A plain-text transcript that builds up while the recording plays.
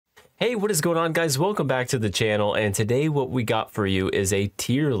Hey, what is going on, guys? Welcome back to the channel, and today what we got for you is a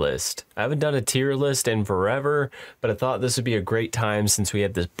tier list. I haven't done a tier list in forever, but I thought this would be a great time since we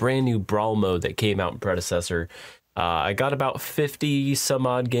have this brand new Brawl mode that came out in Predecessor. I got about 50 some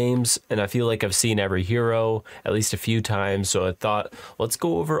odd games, and I feel like I've seen every hero at least a few times, so I thought, let's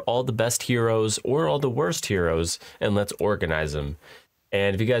go over all the best heroes or all the worst heroes, and let's organize them.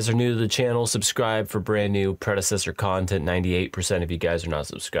 And if you guys are new to the channel, subscribe for brand new Predecessor content. 98% of you guys are not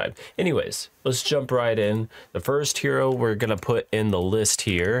subscribed. Anyways, let's jump right in. The first hero we're going to put in the list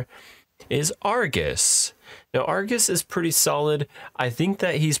here is Argus. Now, Argus is pretty solid. I think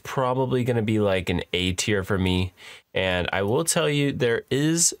that he's probably going to be like an A tier for me. And I will tell you, there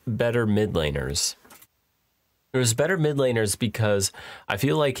is better mid laners. There's better mid laners because I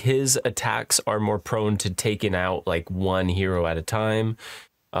feel like his attacks are more prone to taking out like one hero at a time.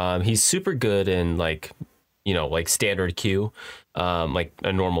 He's super good in like standard queue, like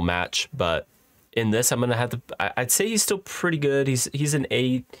a normal match. But in this, I'm gonna have to. I'd say he's still pretty good. He's an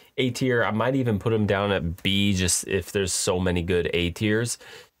A tier. I might even put him down at B just if there's so many good A tiers.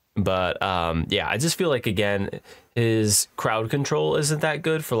 But yeah, I just feel like again his crowd control isn't that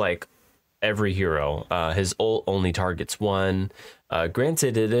good for like every hero. His ult only targets one.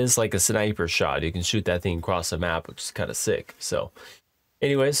 Granted, it is like a sniper shot. You can shoot that thing across the map, which is kind of sick. So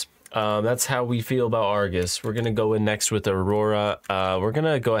anyways, that's how we feel about Argus. We're gonna go in next with Aurora. We're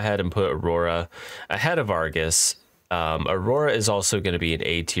gonna go ahead and put Aurora ahead of Argus. Aurora is also gonna be an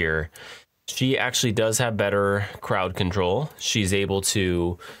A tier. She actually does have better crowd control. She's able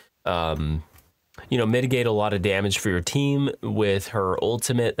to mitigate a lot of damage for your team with her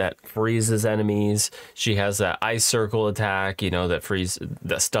ultimate that freezes enemies. She has that ice circle attack,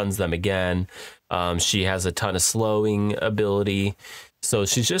 that stuns them again. She has a ton of slowing ability. So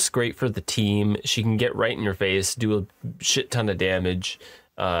she's just great for the team. She can get right in your face, do a shit ton of damage.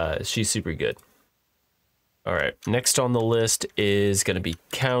 She's super good. All right, next on the list is going to be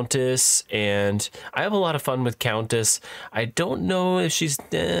Countess, and I have a lot of fun with Countess. I don't know if she's...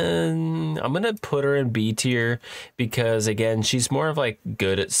 I'm going to put her in B tier because, again, she's more of like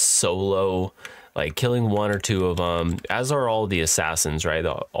good at solo, like killing one or two of them, as are all the assassins, right?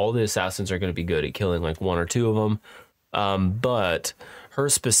 All the assassins are going to be good at killing like one or two of them, but her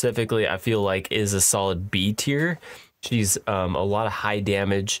specifically, I feel like, is a solid B tier. She's a lot of high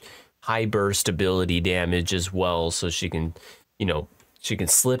damage, high burst ability damage as well, so she can she can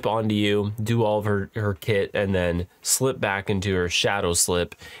slip onto you, do all of her kit, and then slip back into her shadow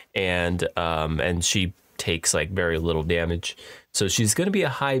slip, and she takes like very little damage, so she's going to be a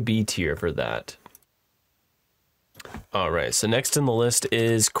high B tier for that. All right, so next in the list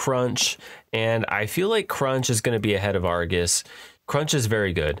is Crunch, and I feel like Crunch is going to be ahead of Argus. Crunch is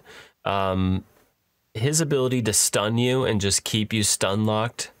very good. His ability to stun you and just keep you stun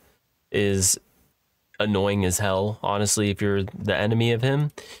locked is annoying as hell, honestly, if you're the enemy of him.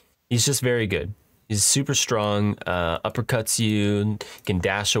 He's just very good. He's super strong, uppercuts you, can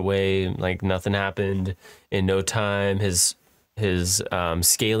dash away like nothing happened in no time. His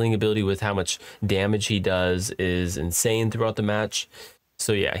scaling ability with how much damage he does is insane throughout the match.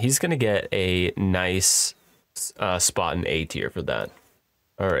 So yeah, he's gonna get a nice spot in A tier for that.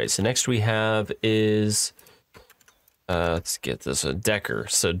 All right, so next we have is let's get this, Decker.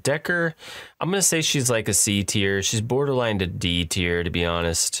 So Decker, I'm gonna say she's like a C tier. She's borderline to D tier, to be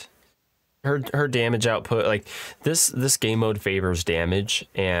honest. Her damage output, like this game mode favors damage,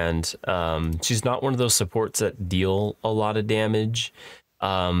 and she's not one of those supports that deal a lot of damage.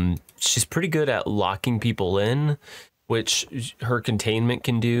 She's pretty good at locking people in, which her containment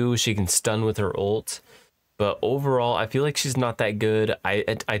can do. She can stun with her ult. But overall, I feel like she's not that good.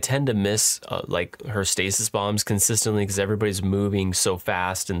 I tend to miss like her stasis bombs consistently because everybody's moving so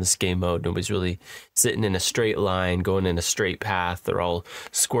fast in this game mode. Nobody's really sitting in a straight line, going in a straight path. They're all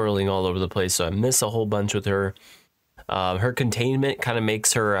squirreling all over the place. So I miss a whole bunch with her. Her containment kind of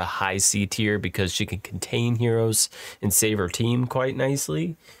makes her a high C tier because she can contain heroes and save her team quite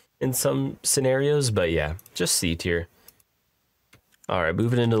nicely in some scenarios. But yeah, just C tier. All right,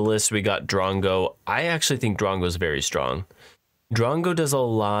 moving into the list, we got Drongo. I actually think Drongo is very strong. Drongo does a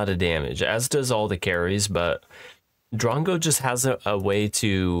lot of damage, as does all the carries, but Drongo just has a way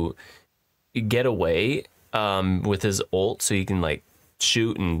to get away with his ult, so he can like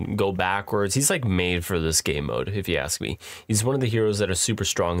shoot and go backwards. He's like made for this game mode, if you ask me. He's one of the heroes that are super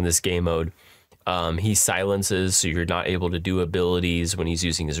strong in this game mode. He silences, so you're not able to do abilities when he's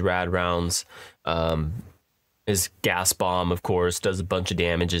using his rad rounds. His gas bomb, of course, does a bunch of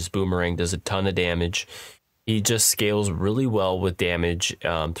damage. His boomerang does a ton of damage. He just scales really well with damage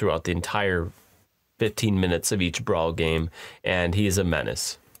throughout the entire 15 minutes of each Brawl game, and he is a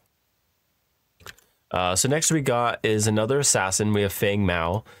menace. So next we got is another assassin. We have Fang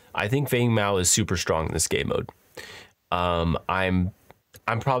Mao. I think Fang Mao is super strong in this game mode. I'm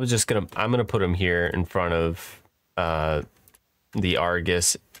probably just gonna put him here in front of the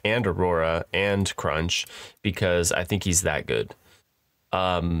Argus and Aurora and Crunch because I think he's that good.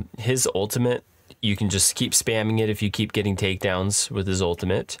 His ultimate, you can just keep spamming it if you keep getting takedowns with his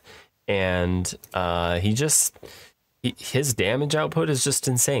ultimate, and his damage output is just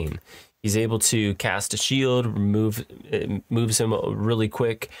insane. He's able to cast a shield, moves him really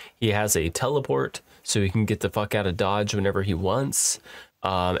quick. He has a teleport, so he can get the fuck out of dodge whenever he wants.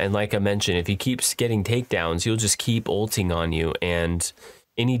 And like I mentioned, if he keeps getting takedowns, you'll just keep ulting on you, and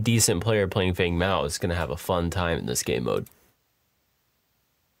any decent player playing Fang Mao is going to have a fun time in this game mode.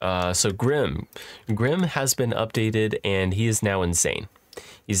 So Grim has been updated, and he is now insane.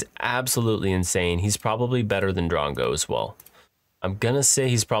 He's absolutely insane. He's probably better than Drongo as well. I'm gonna say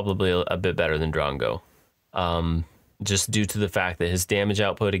he's probably a bit better than Drongo, just due to the fact that his damage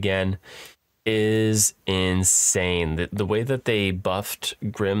output again is insane. The way that they buffed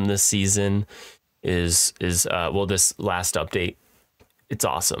Grim this season is well, this last update, it's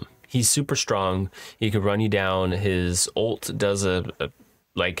awesome. He's super strong. He can run you down. His ult does a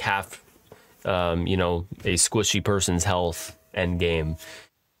like half, you know, a squishy person's health end game.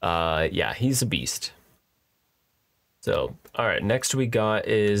 Yeah, he's a beast. So, all right, next we got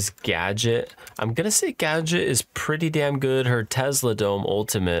is Gadget. I'm gonna say Gadget is pretty damn good. Her Tesla Dome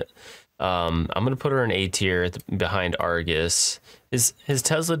ultimate, I'm gonna put her in A tier behind Argus. His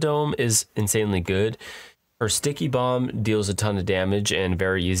Tesla Dome is insanely good. Her Sticky Bomb deals a ton of damage and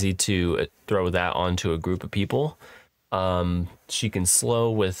very easy to throw that onto a group of people. She can slow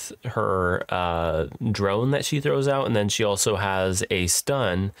with her drone that she throws out, and then she also has a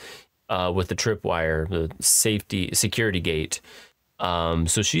stun with the tripwire, the security gate.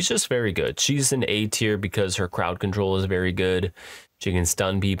 So she's just very good. She's an A tier because her crowd control is very good. She can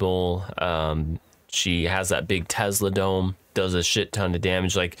stun people. She has that big Tesla Dome, does a shit ton of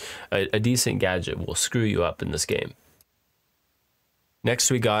damage. Like a decent gadget will screw you up in this game. Next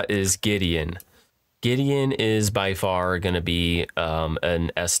we got is Gideon. Gideon is by far going to be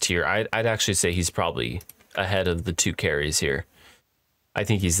an S tier. I'd actually say he's probably ahead of the two carries here. I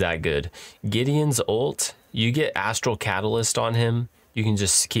think he's that good. Gideon's ult, you get Astral Catalyst on him. You can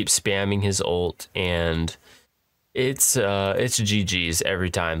just keep spamming his ult, and it's GG's every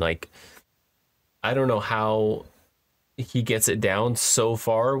time. Like, I don't know how he gets it down so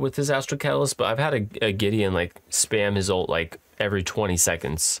far with his Astral Catalyst, but I've had a Gideon like spam his ult like every 20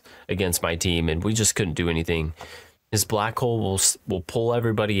 seconds against my team, and we just couldn't do anything. His black hole will pull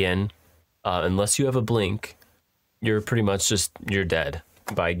everybody in. Unless you have a blink, you're pretty much you're dead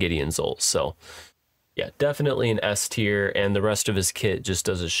by Gideon's ult. So yeah, definitely an S tier, and the rest of his kit just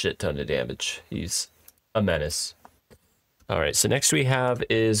does a shit ton of damage. He's a menace. All right, so next we have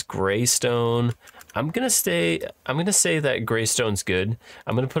is Greystone. I'm gonna say that Greystone's good.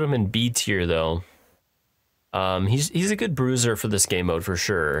 I'm gonna put him in B tier though. He's a good bruiser for this game mode for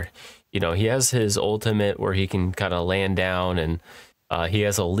sure. You know, he has his ultimate where he can kind of land down, and he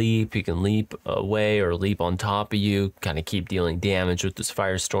has a leap. He can leap away or leap on top of you, kind of keep dealing damage with this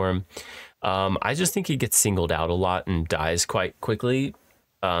Firestorm. I just think he gets singled out a lot and dies quite quickly,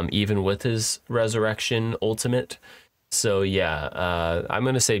 even with his Resurrection ultimate. So yeah, I'm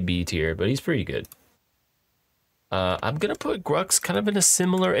going to say B tier, but he's pretty good. I'm going to put Grux kind of in a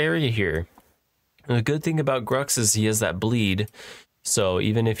similar area here. And the good thing about Grux is he has that bleed. So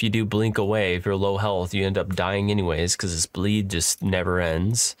even if you do blink away, if you're low health, you end up dying anyways because his bleed just never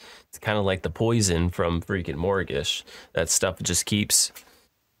ends. It's kind of like the poison from freaking Morgish. That stuff just keeps,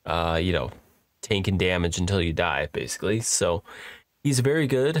 you know, tanking damage until you die, basically. So he's very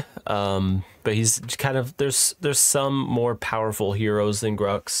good, but he's kind of, there's some more powerful heroes than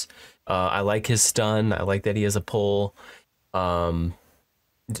Grux. I like his stun. I like that he has a pull.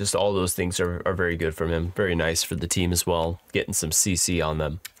 Just all those things are very good from him. Very nice for the team as well, getting some CC on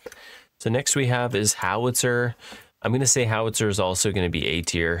them. So next we have is Howitzer. I'm going to say Howitzer is also going to be A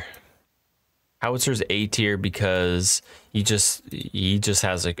tier. Howitzer's A tier because he just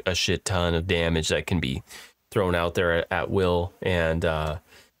has a shit ton of damage that can be thrown out there at will, and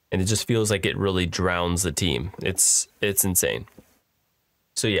it just feels like it really drowns the team. It's insane.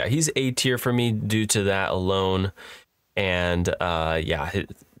 So yeah, he's A tier for me due to that alone. And yeah,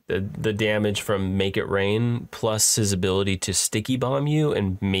 the damage from Make It Rain plus his ability to sticky bomb you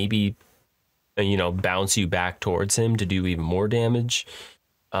and maybe, you know, bounce you back towards him to do even more damage.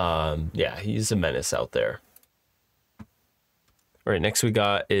 Yeah, he's a menace out there. All right, next we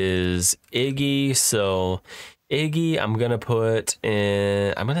got is Iggy. So Iggy, I'm gonna put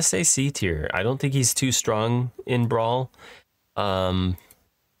in. I'm gonna say C tier. I don't think he's too strong in Brawl.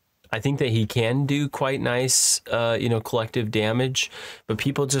 I think that he can do quite nice, collective damage, but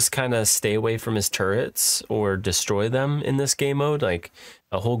people just kind of stay away from his turrets or destroy them in this game mode. Like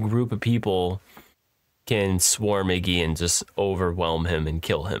a whole group of people can swarm Iggy and just overwhelm him and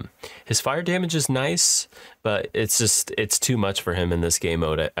kill him. His fire damage is nice, but it's too much for him in this game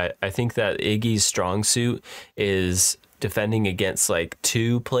mode. I think that Iggy's strong suit is defending against like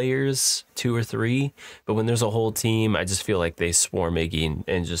 2 players, 2 or 3, but when there's a whole team, I just feel like they swarm Iggy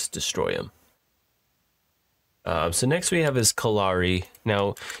and just destroy him. So next we have is Kalari.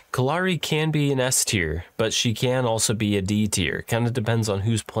 Now, Kalari can be an S tier, but she can also be a D tier. Kind of depends on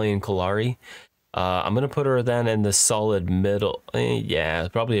who's playing Kalari. I'm going to put her then in the solid middle. Yeah,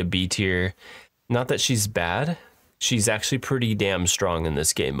 probably a B tier. Not that she's bad. She's actually pretty damn strong in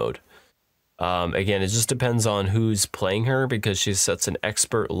this game mode. Again, it just depends on who's playing her, because she's such an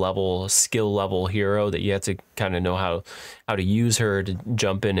expert level, skill level hero that you have to kind of know how to use her to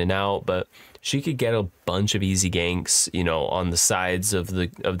jump in and out. But she could get a bunch of easy ganks, on the sides of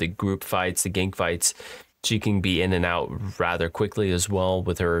the group fights, the gank fights. She can be in and out rather quickly as well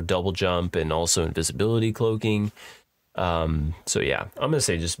with her double jump and also invisibility cloaking. So yeah, I'm gonna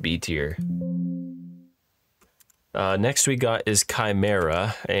say just B tier. Next we got is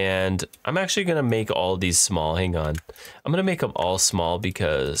Chimera, and I'm actually gonna make all these small. Hang on, I'm gonna make them all small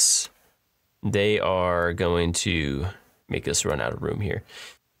because they are going to make us run out of room here.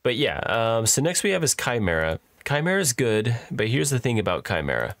 But yeah, so next we have is Chimera. Chimera is good, but here's the thing about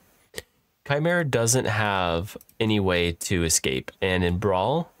Chimera. Chimera doesn't have any way to escape, and in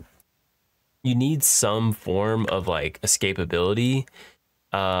Brawl, you need some form of like escapability.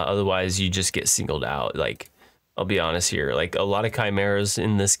 Otherwise, you just get singled out. Like, I'll be honest here, like a lot of Chimeras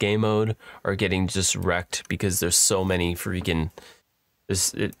in this game mode are getting just wrecked because there's so many freaking.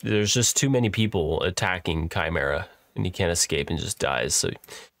 There's just too many people attacking Chimera, and he can't escape and just dies. So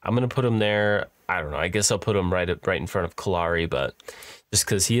I'm gonna put him there. I don't know. I guess I'll put him right in front of Kalari, but just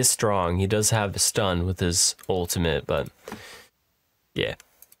because he is strong, he does have stun with his ultimate. But yeah,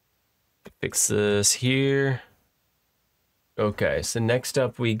 fix this here. Okay, so next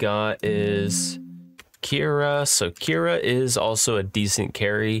up we got is Kira. So Kira is also a decent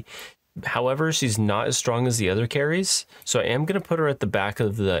carry. However, she's not as strong as the other carries. So I am going to put her at the back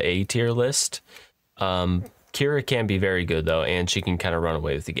of the A tier list. Kira can be very good though, and she can kind of run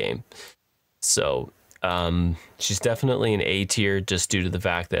away with the game. So she's definitely an A tier just due to the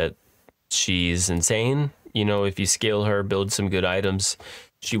fact that she's insane. If you scale her, build some good items,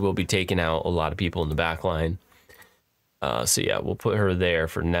 she will be taking out a lot of people in the back line. So yeah, we'll put her there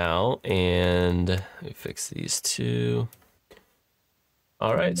for now, and let me fix these two.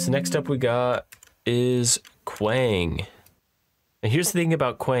 All right, so next up we got is Quang. And here's the thing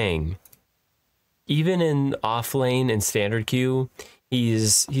about Quang. Even in off lane and standard queue,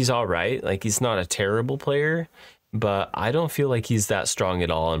 he's all right. Like, he's not a terrible player, but I don't feel like he's that strong at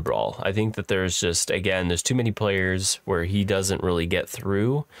all in Brawl. I think that there's too many players where he doesn't really get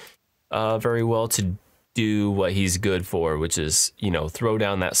through very well to do what he's good for, which is, throw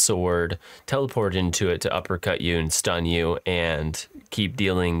down that sword, teleport into it to uppercut you and stun you and keep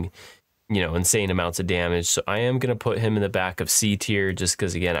dealing, insane amounts of damage. So I am going to put him in the back of C tier just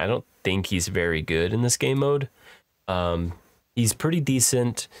because, again, I don't think he's very good in this game mode. He's pretty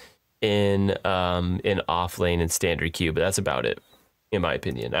decent in off lane and standard queue, but that's about it, in my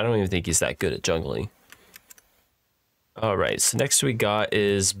opinion. I don't even think he's that good at jungling. All right, so next we got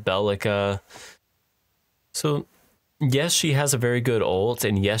is Bellica. So, yes, she has a very good ult,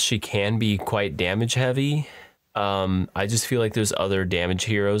 and yes, she can be quite damage heavy. I just feel like there's other damage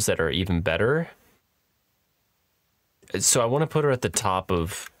heroes that are even better. So I want to put her at the top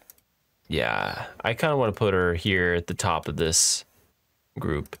of... Yeah, I kind of want to put her here at the top of this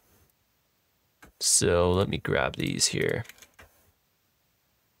group. So let me grab these here.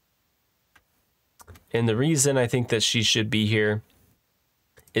 And the reason I think that she should be here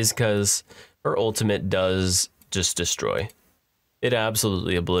is because her ultimate does just destroy. It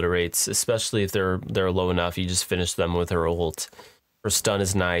absolutely obliterates, especially if they're low enough. You just finish them with her ult. Her stun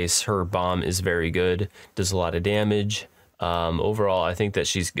is nice. Her bomb is very good. Does a lot of damage. Overall, I think that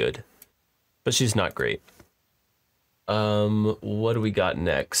she's good, but she's not great. What do we got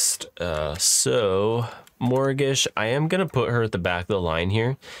next? So Morgish, I am gonna put her at the back of the line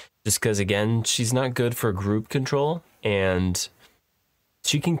here, just because, again, she's not good for group control, and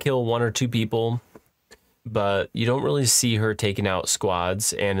she can kill 1 or 2 people, but you don't really see her taking out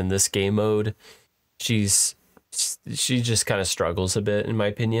squads. And in this game mode, she just kind of struggles a bit, in my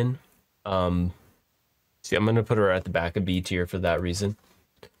opinion. She's See, I'm gonna put her at the back of B tier for that reason.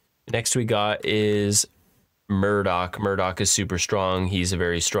 Next we got is Murdoch. Murdoch is super strong. He's a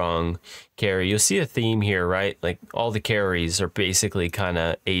very strong carry. You'll see a theme here, right? Like all the carries are basically kind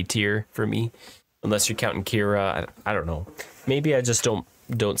of A tier for me, unless you're counting Kira. I don't know. Maybe I just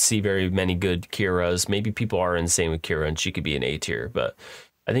don't see very many good Kiras. Maybe people are insane with Kira and she could be an A tier, but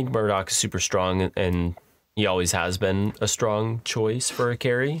I think Murdoch is super strong and he always has been a strong choice for a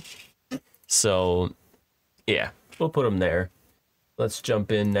carry. So yeah, we'll put him there. Let's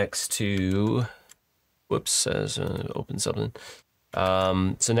jump in next to, whoops, open something.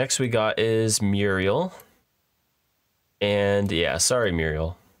 So next we got is Muriel. And yeah, sorry,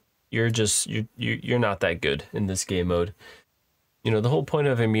 Muriel. You're not that good in this game mode. You know, the whole point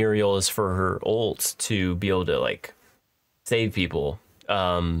of a Muriel is for her ult to be able to like save people.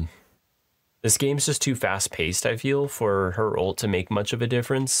 This game's just too fast paced, I feel, for her ult to make much of a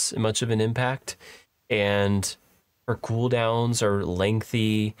difference, much of an impact. And her cooldowns are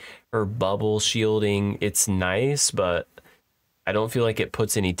lengthy, her bubble shielding, it's nice, but I don't feel like it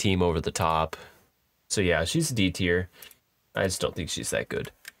puts any team over the top. So yeah, she's D tier. I just don't think she's that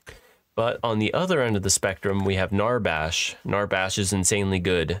good. But on the other end of the spectrum, we have Narbash. Narbash is insanely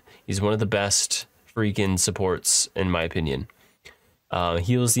good. He's one of the best freaking supports, in my opinion.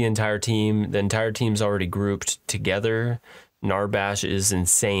 Heals the entire team. The entire team's already grouped together. Narbash is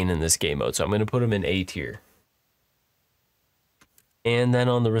insane in this game mode, so I'm going to put him in A tier. And then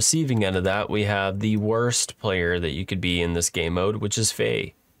on the receiving end of that, we have the worst player that you could be in this game mode, which is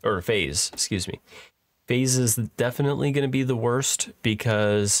FaZe, excuse me. FaZe is definitely going to be the worst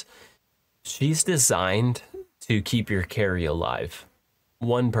because she's designed to keep your carry alive.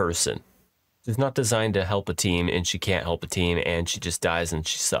 One person. She's not designed to help a team, and she can't help a team, and she just dies and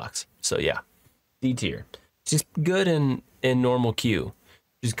she sucks. So yeah, D tier. She's good in normal queue.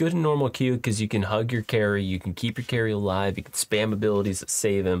 She's good in normal queue because you can hug your carry, you can keep your carry alive, you can spam abilities that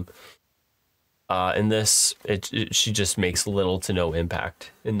save him. In this, she just makes little to no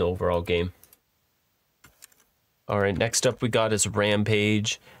impact in the overall game. All right, next up we got is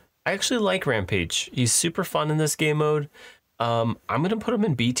Rampage. I actually like Rampage. He's super fun in this game mode. I'm going to put him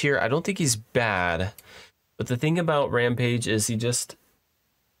in B tier. I don't think he's bad. But the thing about Rampage is he just,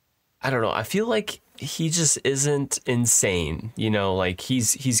 I don't know. I feel like he just isn't insane. You know, like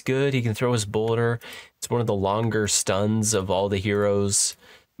he's good. He can throw his boulder. It's one of the longer stuns of all the heroes.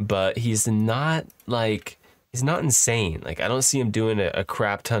 But he's not like, he's not insane. Like I don't see him doing a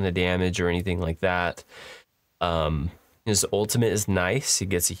crap ton of damage or anything like that. His ultimate is nice. He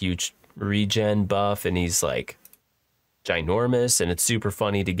gets a huge regen buff and he's like ginormous, and it's super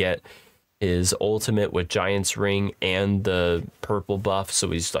funny to get his ultimate with Giant's Ring and the purple buff, so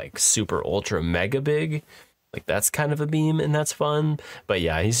he's like super ultra mega big. Like that's kind of a beam and that's fun. But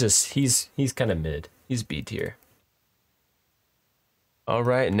yeah, he's kind of mid. He's B tier. All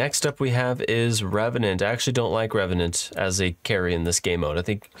right, next up we have is Revenant. I actually don't like Revenant as a carry in this game mode. I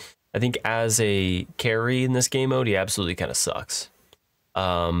think as a carry in this game mode, he absolutely kind of sucks.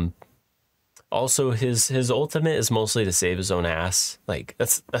 Also, his ultimate is mostly to save his own ass. Like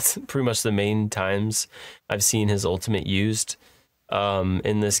that's pretty much the main times I've seen his ultimate used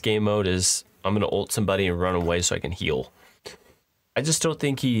in this game mode is I'm gonna ult somebody and run away so I can heal. I just don't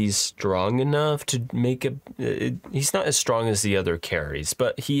think he's strong enough to make he's not as strong as the other carries,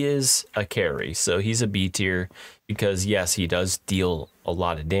 but he is a carry, so he's a B tier because yes, he does deal a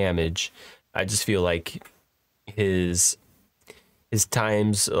lot of damage. I just feel like his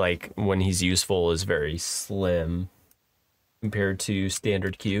times, like when he's useful, is very slim compared to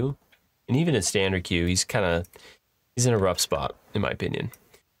standard queue. And even in standard queue, he's in a rough spot, in my opinion.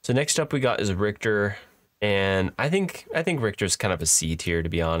 So next up we got is Richter, and I think Richter's kind of a C tier, to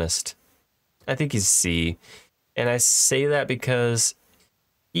be honest. I think he's C. And I say that because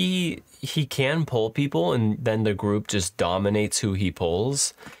he can pull people and then the group just dominates who he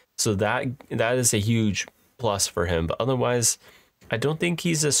pulls. So that is a huge plus for him. But otherwise, I don't think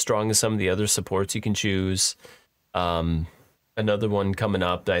he's as strong as some of the other supports you can choose. Another one coming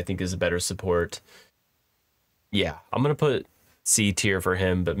up that I think is a better support. Yeah, I'm going to put C tier for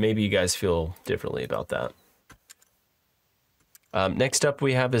him, but maybe you guys feel differently about that. Next up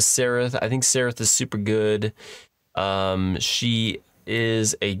we have is Sereth. I think Sereth is super good. She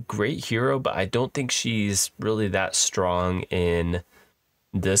is a great hero, but I don't think she's really that strong in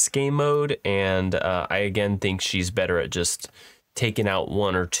this game mode. And I again think she's better at just taking out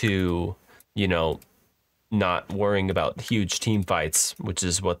one or two, you know, not worrying about huge team fights, which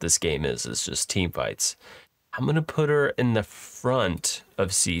is what this game is. It's just team fights. I'm going to put her in the front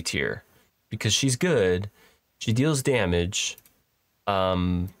of C tier because she's good. She deals damage.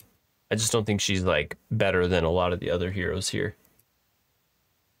 I I just don't think she's like better than a lot of the other heroes here.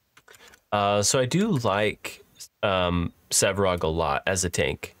 So I do like Sevarog a lot as a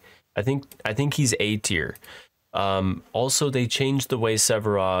tank. I think he's A tier. Also, they changed the way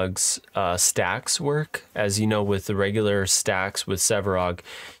Sevarog's stacks work. As you know, with the regular stacks with Sevarog,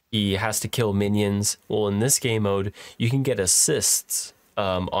 he has to kill minions. Well, in this game mode, you can get assists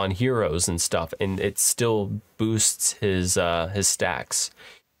on heroes and stuff, and it still boosts his stacks.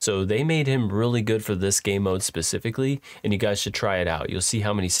 So they made him really good for this game mode specifically, and you guys should try it out. You'll see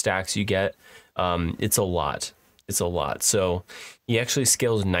how many stacks you get. It's a lot. It's a lot. So he actually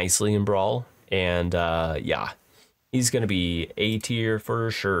scales nicely in Brawl, and yeah, he's going to be A tier for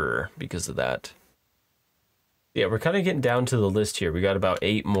sure because of that. Yeah, we're kind of getting down to the list here. We got about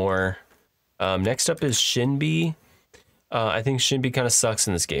 8 more. Next up is Shinbi. I think Shinbi kind of sucks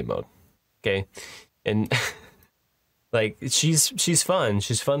in this game mode. Okay, and like she's fun.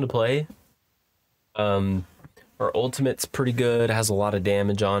 She's fun to play. Her ultimate's pretty good. Has a lot of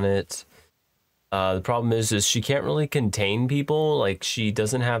damage on it. The problem is she can't really contain people. Like, she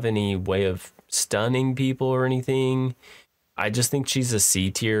doesn't have any way of stunning people or anything. I just think she's a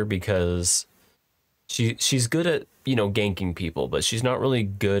C tier because she's good at, you know, ganking people, but she's not really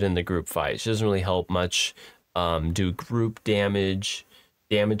good in the group fight. She doesn't really help much. Do group damage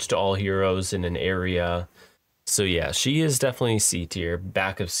to all heroes in an area. So yeah, she is definitely C tier,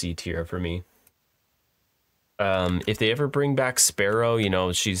 back of C tier for me. If they ever bring back Sparrow, you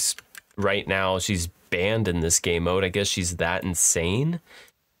know, right now she's banned in this game mode. I guess she's that insane.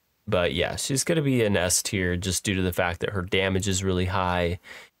 But yeah, she's going to be an S tier just due to the fact that her damage is really high.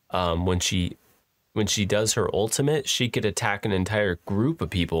 When she does her ultimate, she could attack an entire group of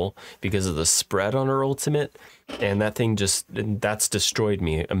people because of the spread on her ultimate. And that's destroyed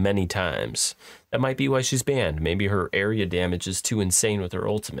me many times. That might be why she's banned. Maybe her area damage is too insane with her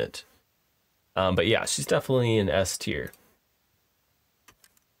ultimate. But yeah, she's definitely an S tier.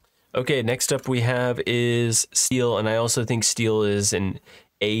 Okay, next up we have is Steel, and I also think Steel is an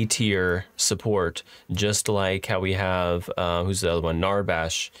A tier support, just like how we have, who's the other one,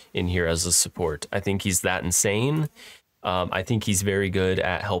 Narbash in here as a support. I think he's that insane. I think he's very good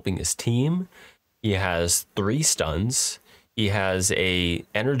at helping his team. He has 3 stuns. He has a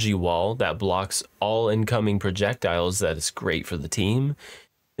energy wall that blocks all incoming projectiles that is great for the team.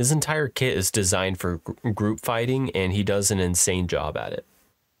 His entire kit is designed for group fighting, and he does an insane job at it.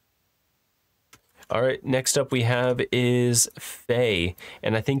 All right, next up we have is Faye,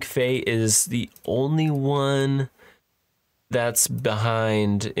 and I think Faye is the only one that's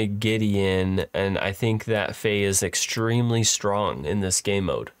behind Gideon, and I think that Faye is extremely strong in this game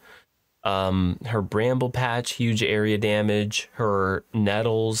mode. Her Bramble Patch, huge area damage. Her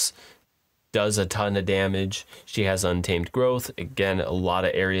Nettles does a ton of damage. She has Untamed Growth, again, a lot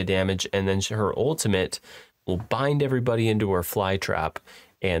of area damage, and then her ultimate will bind everybody into her fly trap,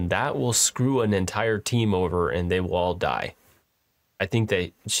 and that will screw an entire team over and they will all die. I think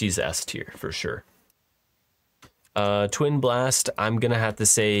that she's S tier for sure. Twin Blast, I'm going to have to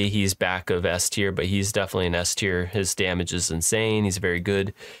say he's back of S tier, but he's definitely an S tier. His damage is insane. He's very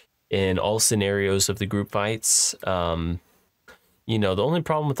good in all scenarios of the group fights. You know, the only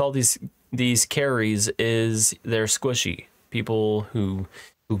problem with all these carries is they're squishy. People who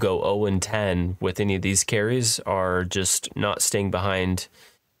go 0 and 10 with any of these carries are just not staying behind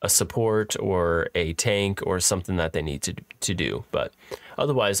a support or a tank or something that they need to do. But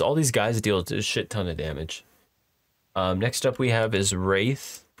otherwise, all these guys deal a shit ton of damage. Next up we have is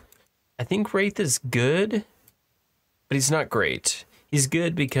Wraith. I think Wraith is good, but he's not great. He's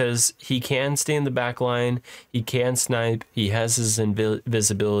good because he can stay in the back line, he can snipe, he has his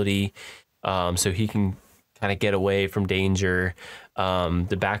invisibility, so he can kind of get away from danger.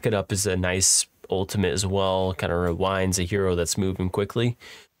 The back it up is a nice ultimate as well, kind of rewinds a hero that's moving quickly.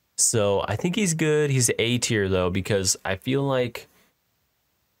 So I think he's good. He's A tier though, because I feel like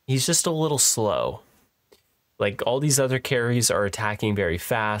he's just a little slow. Like, all these other carries are attacking very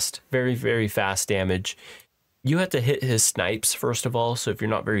fast, very, very fast damage. You have to hit his snipes first of all, so if you're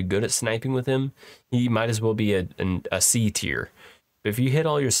not very good at sniping with him, he might as well be a C tier. But if you hit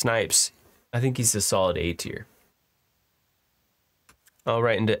all your snipes, I think he's a solid A tier. All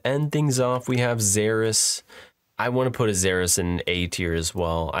right, and to end things off, we have Xerath. I want to put a Xerath in A tier as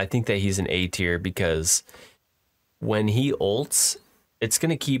well. I think that he's an A tier because when he ults, it's going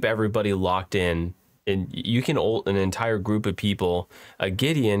to keep everybody locked in. And you can ult an entire group of people. A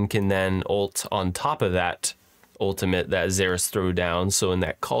Gideon can then ult on top of that ultimate that Xerath threw down. So in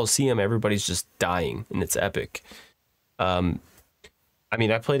that Coliseum, everybody's just dying, and it's epic. I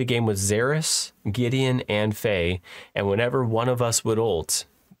mean, I played a game with Xerath, Gideon, and Faye, and whenever one of us would ult,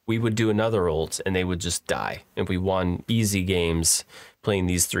 we would do another ult and they would just die. And we won easy games playing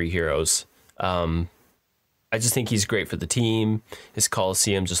these 3 heroes. I just think he's great for the team. His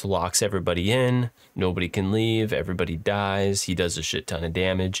Coliseum just locks everybody in. Nobody can leave. Everybody dies. He does a shit ton of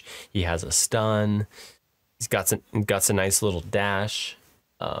damage. He has a stun. He's got some nice little dash.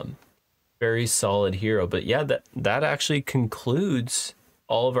 Very solid hero. But yeah, that actually concludes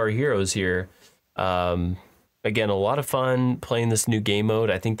all of our heroes here. Again, a lot of fun playing this new game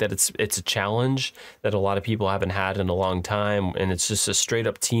mode. I think that it's a challenge that a lot of people haven't had in a long time, and it's just a straight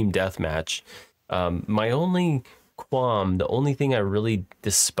up team deathmatch. My only qualm, the only thing I really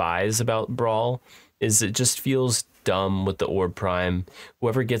despise about Brawl is it just feels dumb with the Orb Prime.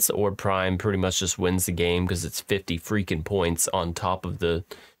 Whoever gets the Orb Prime pretty much just wins the game because it's 50 freaking points on top of the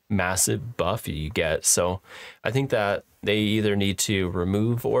massive buff you get. So I think that they either need to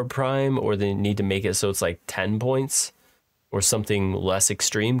remove Orb Prime or they need to make it so it's like 10 points or something less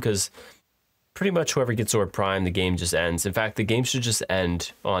extreme, because pretty much whoever gets Orb Prime, the game just ends. In fact, the game should just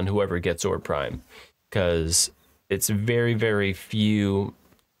end on whoever gets Orb Prime, because it's very, very few,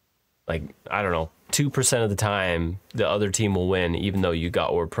 like, I don't know, 2% of the time the other team will win even though you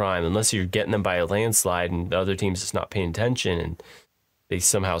got Orb Prime, unless you're getting them by a landslide and the other team's just not paying attention and they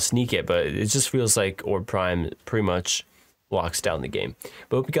somehow sneak it. But it just feels like Orb Prime pretty much locks down the game.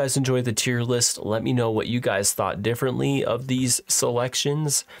 But hope you guys enjoyed the tier list. Let me know what you guys thought differently of these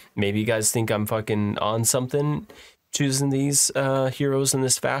selections. Maybe you guys think I'm fucking on something choosing these heroes in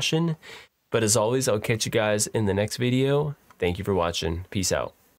this fashion. But as always, I'll catch you guys in the next video. Thank you for watching. Peace out.